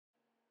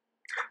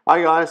Hi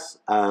guys,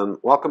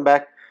 welcome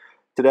back.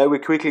 Today we're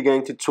quickly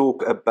going to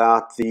talk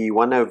about the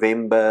 1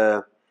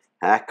 November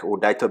hack or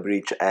data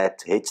breach at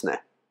Hetzner.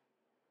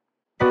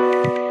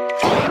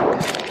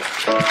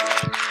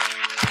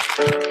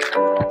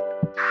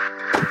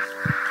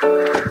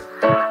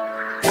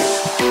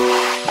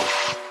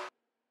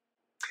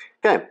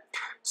 Okay,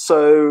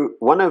 so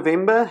 1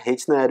 November,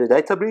 Hetzner had a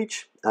data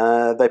breach.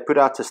 They put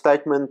out a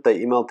statement,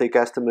 they emailed their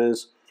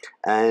customers,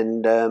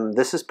 and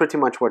this is pretty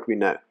much what we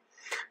know.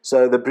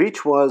 So the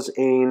breach was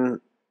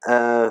in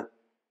a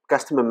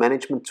customer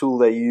management tool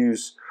they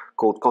use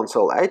called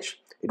Console H.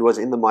 It was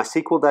in the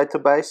MySQL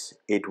database.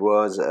 It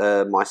was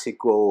a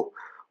MySQL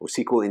or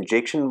SQL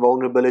injection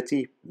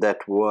vulnerability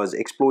that was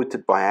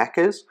exploited by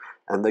hackers,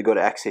 and they got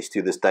access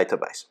to this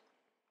database.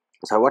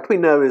 So what we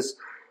know is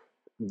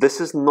this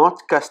is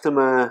not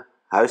customer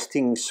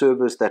hosting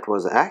servers that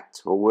was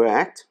hacked or were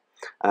hacked.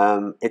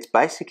 It's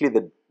basically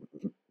the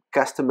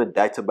customer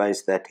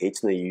database that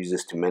Hetzner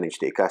uses to manage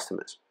their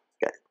customers.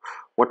 Okay.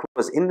 What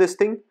was in this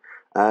thing?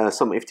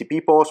 Some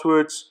FTP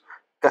passwords,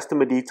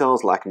 customer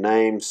details like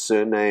names,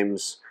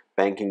 surnames,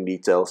 banking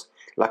details.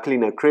 Luckily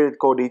no credit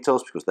card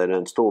details because they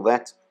don't store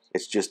that.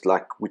 It's just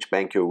like which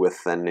bank you're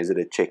with and is it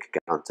a check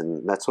account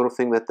and that sort of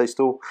thing that they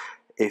store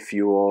if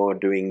you are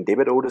doing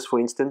debit orders, for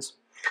instance.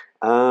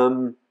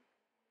 What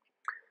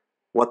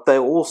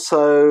was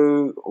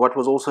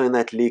also in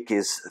that leak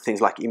is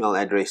things like email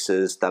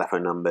addresses,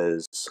 telephone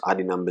numbers,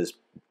 ID numbers,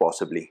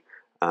 possibly.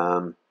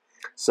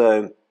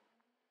 So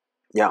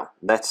yeah,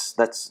 that's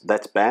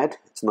bad.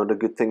 It's not a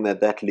good thing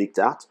that leaked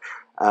out.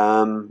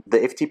 The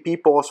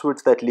FTP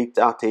passwords that leaked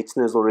out,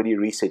 Hetzner has already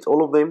reset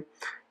all of them,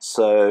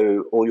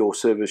 so all your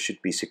servers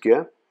should be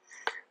secure.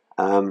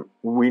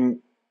 We've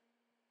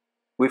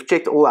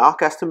checked all our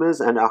customers,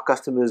 and our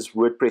customers'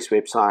 WordPress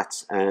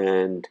websites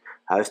and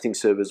hosting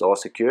servers are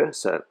secure,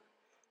 so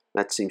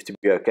that seems to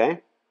be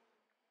okay.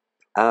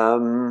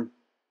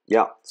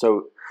 Yeah,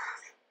 so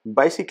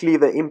basically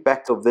the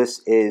impact of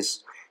this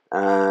is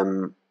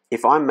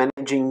if I'm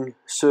managing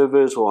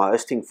servers or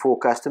hosting for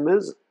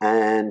customers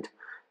and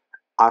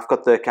I've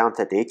got the account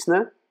at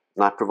Hetzner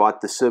and I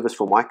provide the service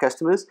for my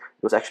customers,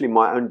 it was actually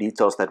my own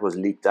details that was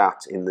leaked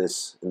out in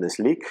this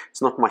leak.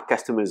 It's not my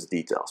customers'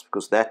 details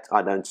because that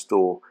I don't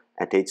store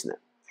at Hetzner.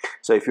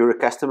 So if you're a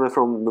customer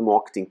from the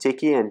marketing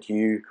Techy and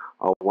you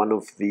are one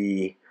of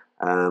the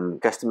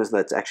customers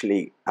that's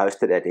actually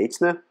hosted at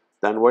Hetzner,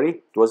 don't worry,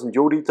 it wasn't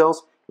your details,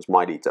 it was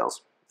my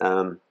details.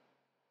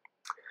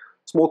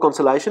 Small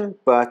consolation,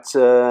 but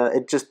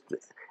it just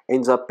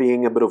ends up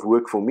being a bit of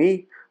work for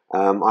me.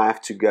 I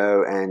have to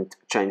go and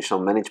change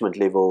some management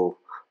level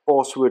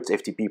passwords,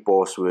 FTP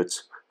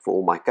passwords for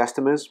all my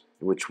customers,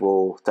 which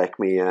will take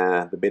me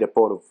the better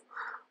part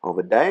of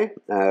a day.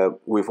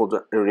 We've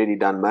already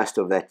done most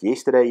of that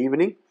yesterday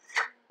evening.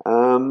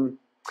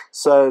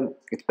 So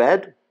it's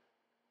bad.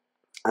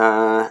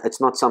 It's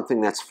not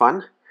something that's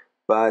fun.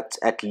 But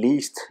at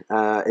least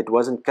it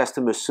wasn't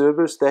customer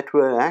servers that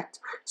were hacked,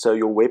 so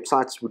your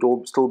websites would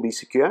all still be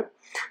secure.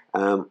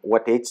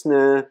 What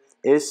Hetzner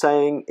is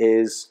saying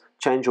is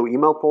change your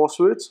email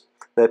passwords.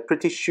 They're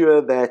pretty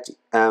sure that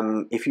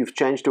if you've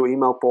changed your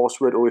email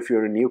password or if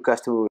you're a new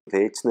customer with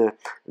Hetzner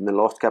in the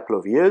last couple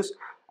of years,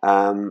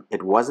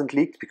 it wasn't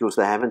leaked because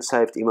they haven't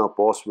saved email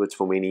passwords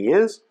for many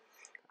years.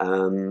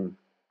 So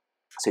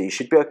you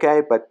should be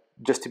okay, but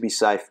just to be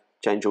safe,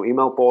 change your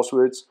email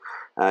passwords.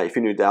 If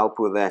you need help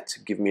with that,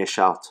 give me a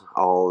shout.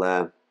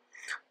 I'll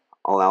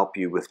help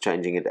you with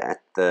changing it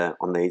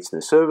on the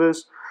Hetzner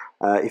servers.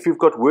 If you've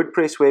got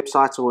WordPress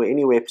websites or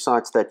any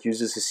websites that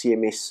uses a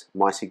CMS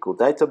MySQL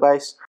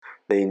database,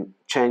 then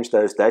change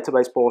those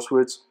database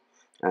passwords.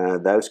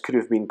 Those could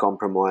have been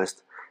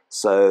compromised.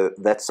 So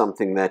that's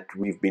something that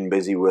we've been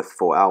busy with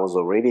for hours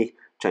already,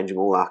 changing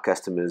all our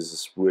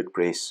customers'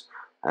 WordPress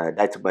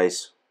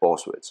database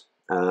passwords.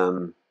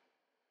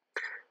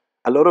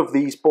 A lot of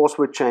these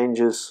password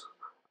changes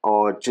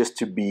are just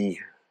to be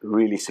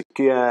really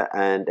secure,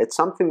 and it's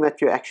something that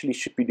you actually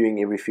should be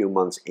doing every few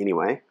months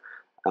anyway.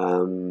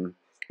 You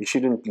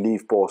shouldn't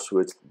leave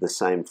passwords the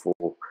same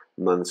for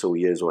months or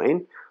years or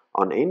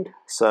on end.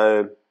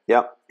 So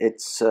yeah,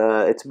 it's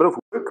a bit of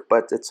work,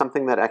 but it's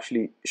something that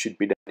actually should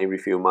be done every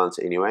few months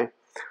anyway.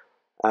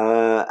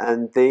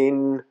 And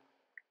then,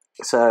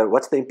 so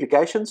what's the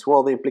implications?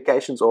 Well, the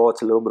implications are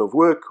it's a little bit of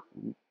work.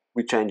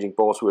 We're changing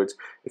passwords.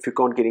 If you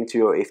can't get into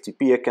your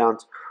FTP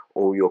account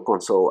or your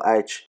Console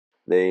H,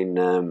 then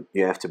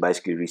you have to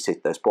basically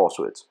reset those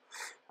passwords.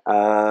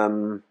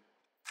 Or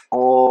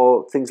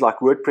things like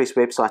WordPress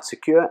websites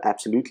secure?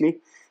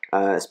 Absolutely.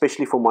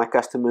 Especially for my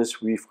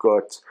customers, we've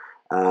got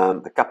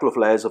a couple of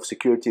layers of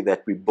security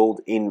that we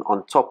build in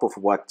on top of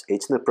what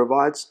Hetzner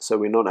provides. So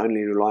we're not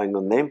only relying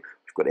on them,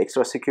 we've got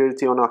extra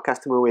security on our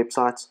customer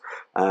websites.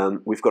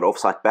 We've got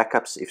offsite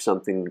backups. If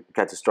something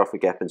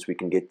catastrophic happens, we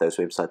can get those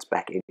websites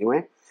back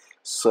anyway.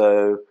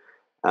 So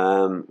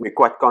we're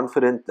quite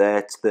confident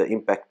that the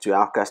impact to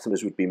our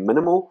customers would be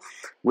minimal.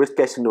 Worst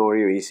case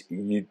scenario is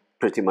you'd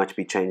pretty much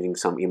be changing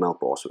some email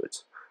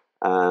passwords.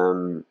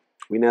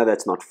 We know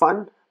that's not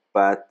fun,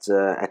 but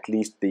at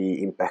least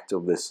the impact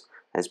of this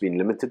has been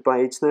limited by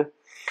Hetzner.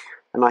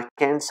 And I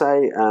can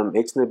say,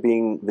 Hetzner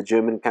being the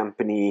German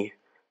company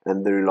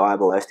and the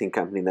reliable hosting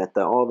company that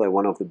they're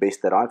one of the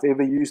best that I've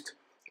ever used,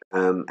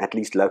 at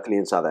least locally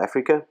in South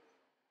Africa.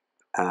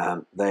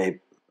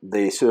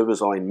 Their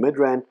servers are in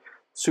mid-rand,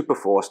 super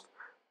fast.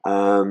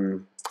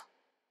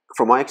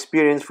 From my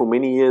experience, for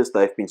many years,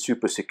 they've been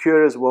super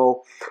secure as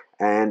well.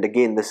 And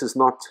again, this is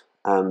not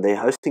their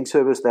hosting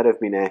service that have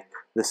been hacked.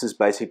 This is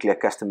basically a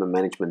customer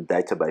management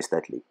database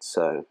that leaked.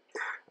 So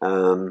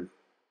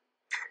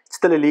it's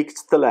still a leak,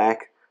 it's still a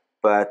hack,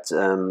 but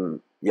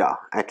yeah,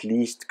 at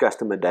least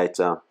customer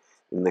data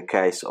in the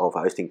case of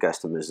hosting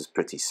customers is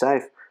pretty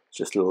safe. It's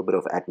just a little bit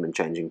of admin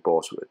changing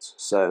passwords.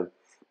 So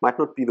might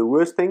not be the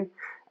worst thing,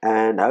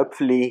 and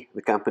hopefully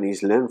the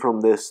companies learn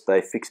from this.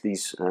 They fix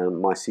these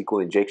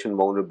MySQL injection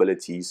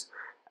vulnerabilities,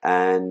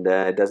 and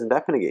it doesn't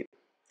happen again.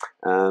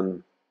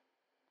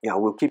 Yeah,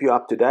 we'll keep you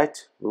up to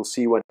date. We'll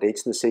see what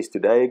Hetzner says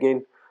today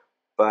again,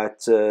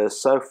 but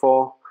so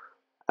far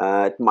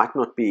it might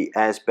not be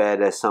as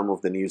bad as some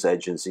of the news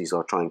agencies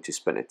are trying to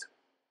spin it.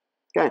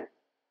 Okay.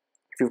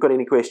 If you've got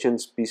any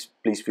questions,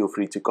 please feel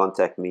free to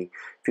contact me.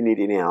 If you need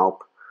any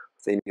help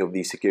with any of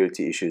these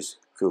security issues,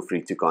 feel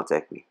free to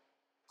contact me.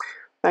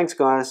 Thanks,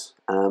 guys.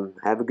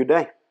 Have a good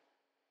day.